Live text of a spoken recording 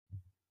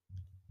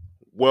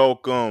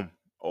Welcome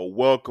or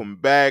welcome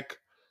back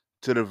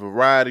to the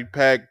Variety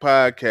Pack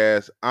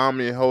Podcast. I'm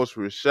your host,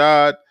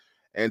 Rashad,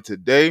 and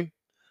today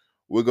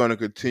we're going to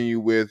continue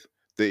with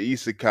the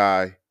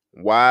Isekai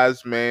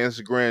Wise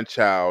Man's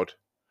Grandchild,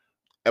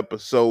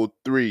 Episode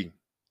 3.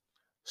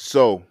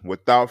 So,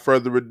 without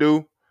further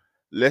ado,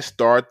 let's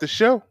start the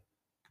show.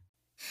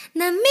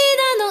 涙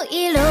の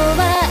色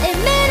はエ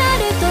メラ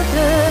ルドブ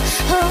ルー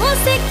宝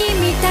石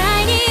み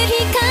たいに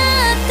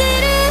光って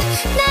る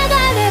流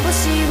れ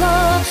星を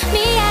見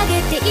上げ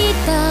てい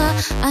た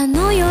あ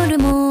の夜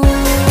も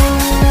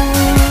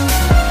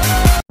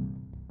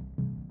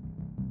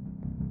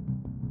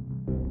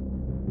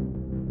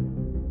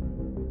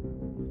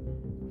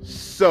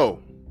So,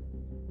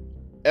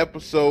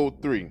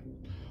 Episode 3.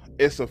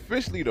 It's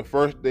officially the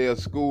first day of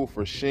school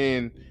for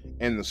Shin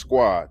and the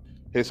squad.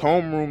 His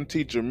homeroom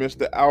teacher,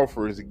 Mr.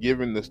 Alfred, is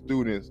giving the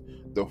students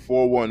the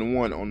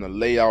 411 on the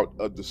layout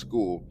of the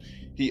school.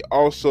 He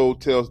also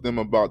tells them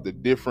about the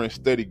different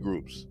study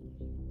groups: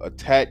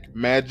 Attack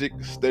Magic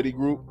Study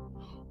Group,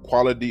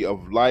 Quality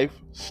of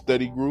Life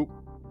Study Group,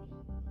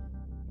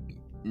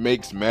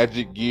 Makes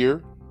Magic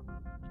Gear,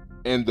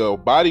 and the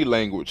Body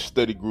Language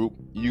Study Group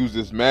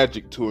uses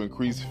magic to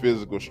increase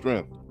physical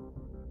strength.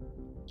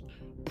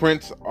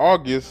 Prince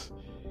August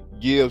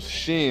gives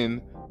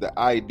Shin the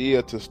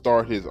idea to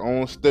start his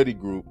own study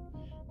group.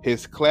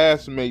 His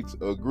classmates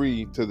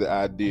agree to the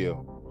idea.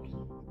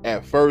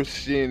 At first,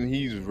 Shin,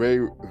 he's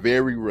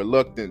very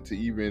reluctant to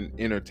even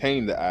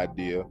entertain the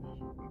idea,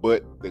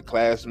 but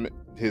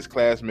his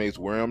classmates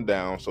wear him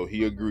down, so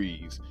he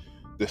agrees.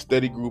 The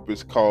study group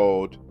is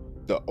called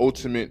the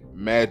Ultimate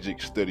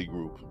Magic Study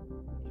Group.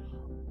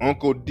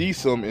 Uncle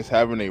Dsum is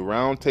having a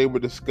roundtable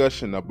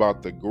discussion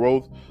about the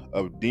growth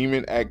of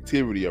demon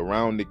activity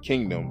around the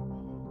kingdom.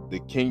 The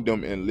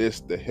kingdom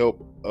enlists the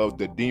help of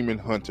the Demon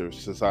Hunter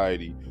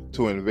Society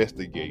to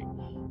investigate.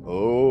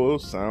 Oh,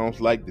 sounds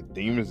like the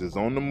demons is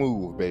on the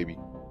move, baby.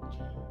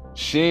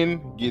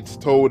 Shin gets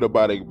told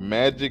about a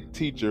magic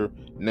teacher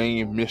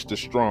named Mr.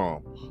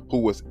 Strom, who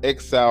was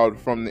exiled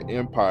from the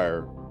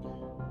Empire.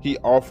 He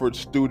offered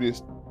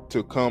students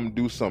to come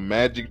do some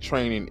magic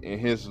training in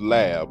his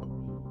lab.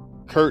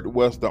 Kurt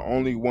was the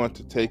only one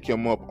to take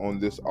him up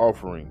on this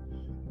offering,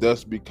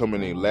 thus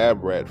becoming a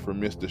lab rat for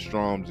Mr.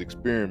 Strom's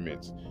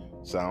experiments.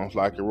 Sounds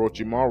like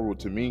Orochimaru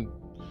to me,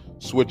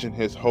 switching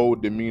his whole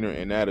demeanor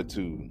and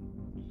attitude.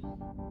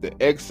 The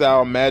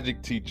exile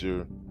magic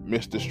teacher,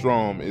 Mr.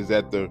 Strom, is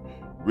at the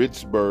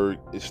Ritzburg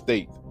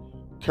estate.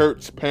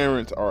 Kurt's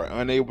parents are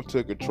unable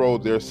to control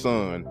their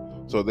son,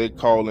 so they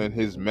call in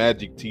his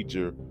magic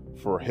teacher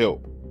for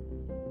help.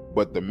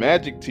 But the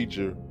magic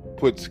teacher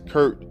puts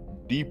Kurt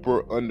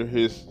deeper under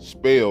his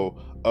spell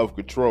of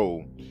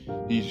control.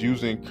 He's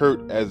using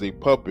Kurt as a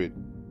puppet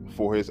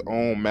for his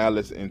own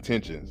malice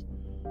intentions.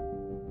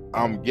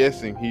 I'm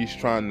guessing he's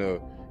trying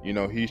to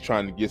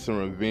get some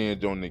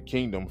revenge on the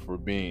kingdom for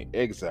being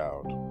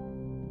exiled.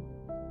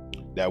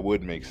 That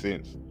would make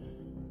sense.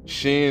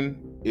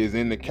 Shin is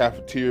in the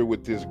cafeteria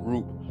with this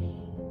group,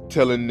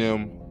 telling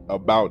them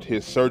about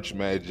his search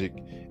magic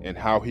and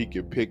how he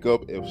can pick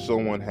up if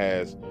someone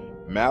has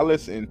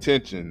malice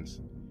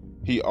intentions.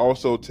 He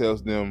also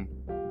tells them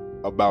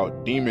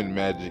about demon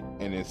magic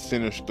and its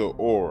sinister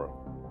aura.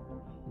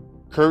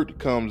 Kurt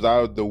comes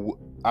out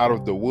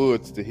of the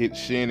woods to hit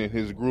Shin and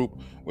his group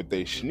with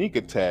a sneak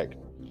attack.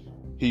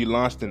 He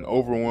launched an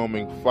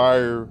overwhelming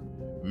fire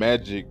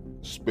magic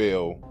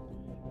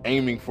spell,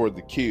 aiming for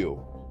the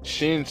kill.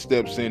 Shin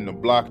steps in to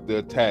block the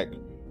attack,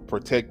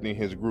 protecting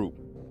his group.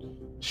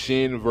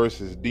 Shin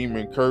versus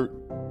Demon Kurt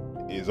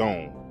is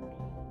on.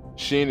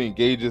 Shin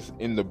engages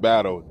in the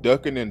battle,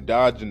 ducking and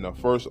dodging the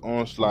first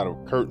onslaught of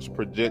Kurt's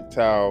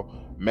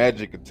projectile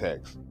magic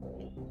attacks.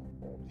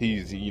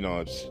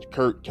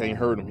 Kurt can't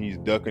hurt him. He's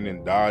ducking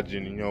and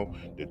dodging,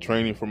 the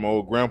training from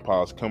old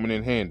grandpa's coming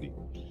in handy.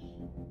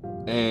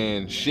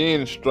 And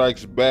Shin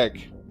strikes back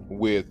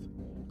with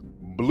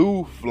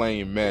blue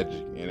flame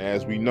magic. And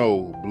as we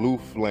know, blue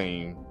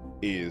flame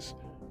is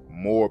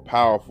more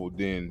powerful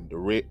than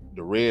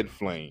the red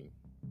flame.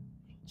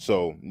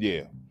 So,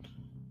 yeah.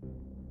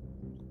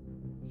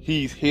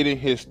 He's hitting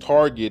his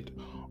target,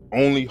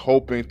 only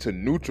hoping to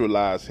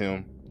neutralize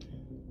him.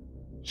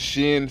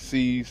 Shin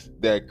sees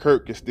that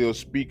Kurt can still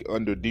speak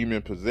under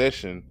demon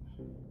possession.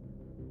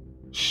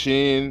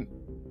 Kurt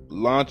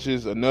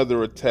launches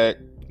another attack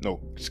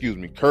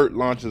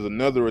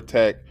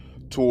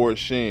towards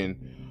Shin,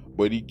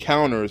 but he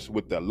counters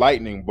with the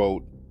lightning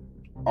bolt,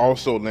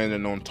 also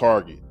landing on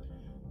target.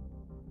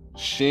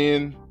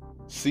 Shin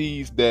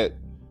sees that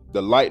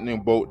the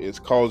lightning bolt is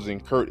causing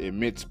Kurt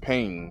immense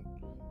pain.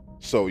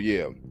 So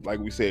yeah, like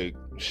we said,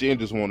 Shin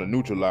just want to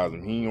neutralize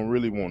him. He don't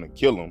really want to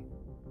kill him.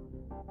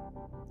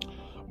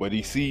 But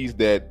he sees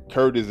that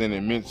Kurt is in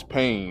immense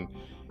pain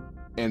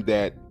and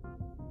that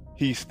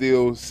he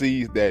still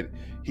sees that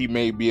he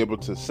may be able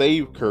to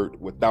save Kurt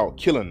without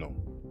killing him.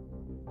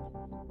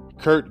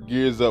 Kurt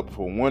gears up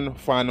for one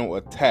final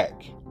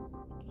attack,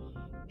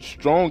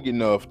 strong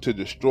enough to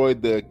destroy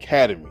the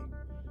academy.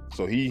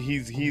 So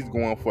he's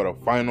going for the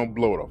final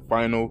blow, the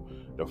final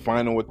the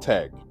final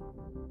attack.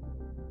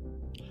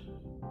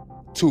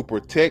 To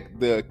protect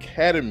the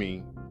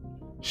academy,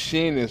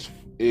 Shin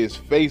is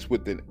faced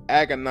with an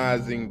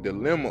agonizing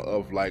dilemma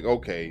of like,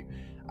 okay,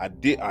 I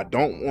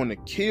don't want to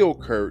kill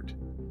Kurt,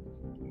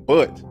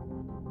 but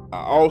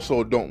I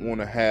also don't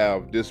want to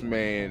have this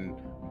man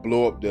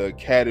blow up the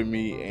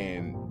academy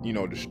and, you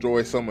know,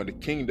 destroy some of the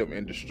kingdom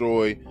and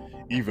destroy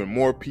even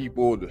more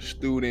people, the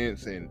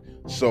students. And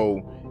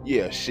so,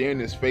 yeah,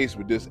 Shin is faced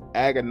with this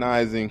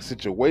agonizing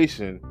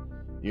situation.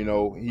 You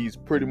know, he's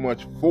pretty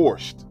much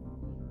forced,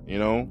 you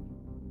know.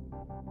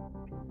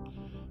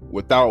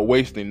 Without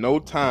wasting no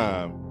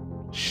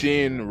time,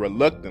 Shin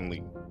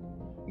reluctantly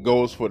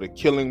goes for the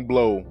killing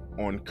blow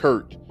on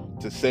Kurt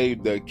to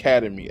save the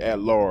academy at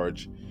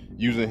large.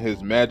 Using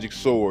his magic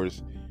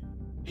swords,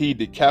 he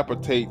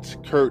decapitates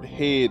Kurt's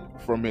head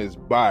from his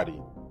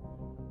body.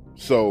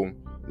 So,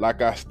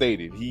 like I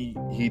stated, he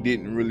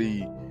didn't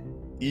really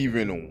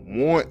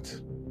even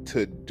want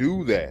to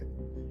do that.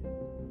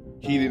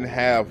 He didn't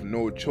have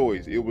no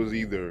choice. It was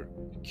either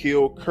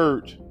kill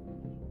Kurt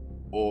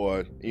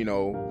or, you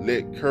know,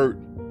 let Kurt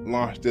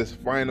launch this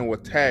final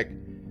attack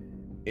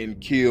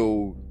and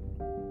kill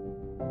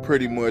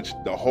pretty much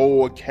the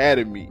whole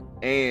academy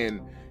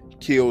and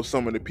kill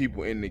some of the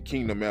people in the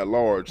kingdom at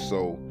large.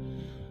 So,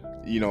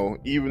 you know,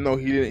 even though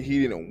he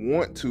didn't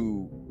want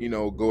to, you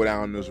know, go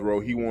down this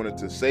road, he wanted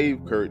to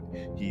save Kurt.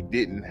 He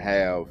didn't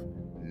have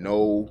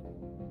no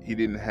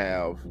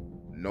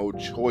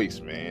choice,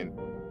 man.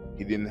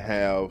 He didn't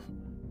have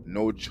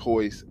no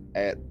choice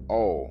at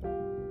all.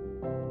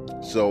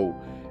 So,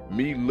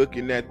 me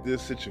looking at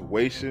this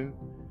situation,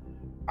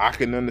 I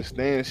can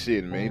understand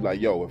shit, man.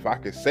 Like, yo, if I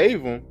could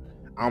save him,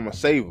 I'ma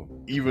save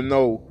him. Even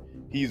though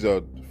he's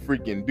a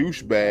freaking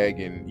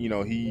douchebag and, you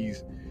know,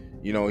 he's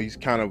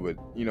kind of a,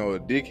 you know, a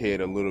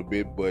dickhead a little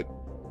bit, but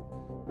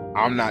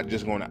I'm not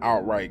just going to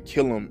outright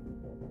kill him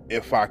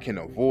if I can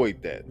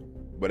avoid that.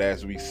 But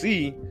as we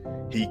see,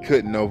 he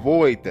couldn't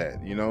avoid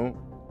that, you know?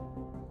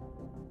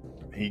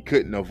 He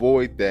couldn't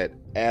avoid that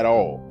at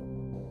all.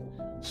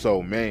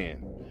 So, man,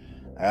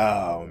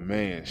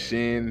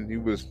 Shin, he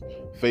was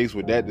faced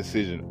with that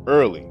decision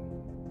early.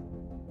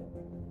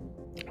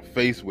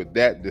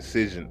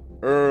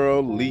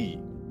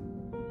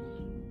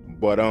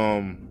 But,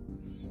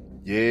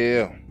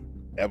 yeah,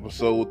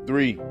 episode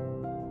 3,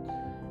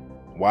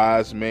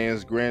 Wise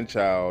Man's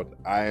Grandchild.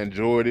 I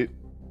enjoyed it.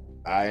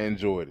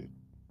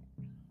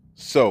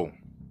 So,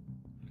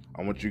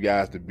 I want you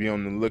guys to be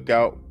on the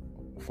lookout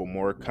for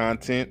more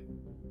content.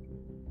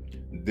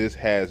 This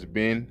has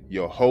been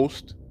your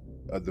host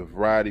of the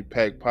Variety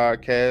Pack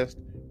Podcast,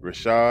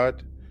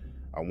 Rashad.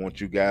 I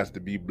want you guys to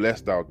be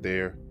blessed out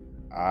there.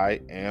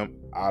 I am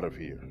out of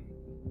here.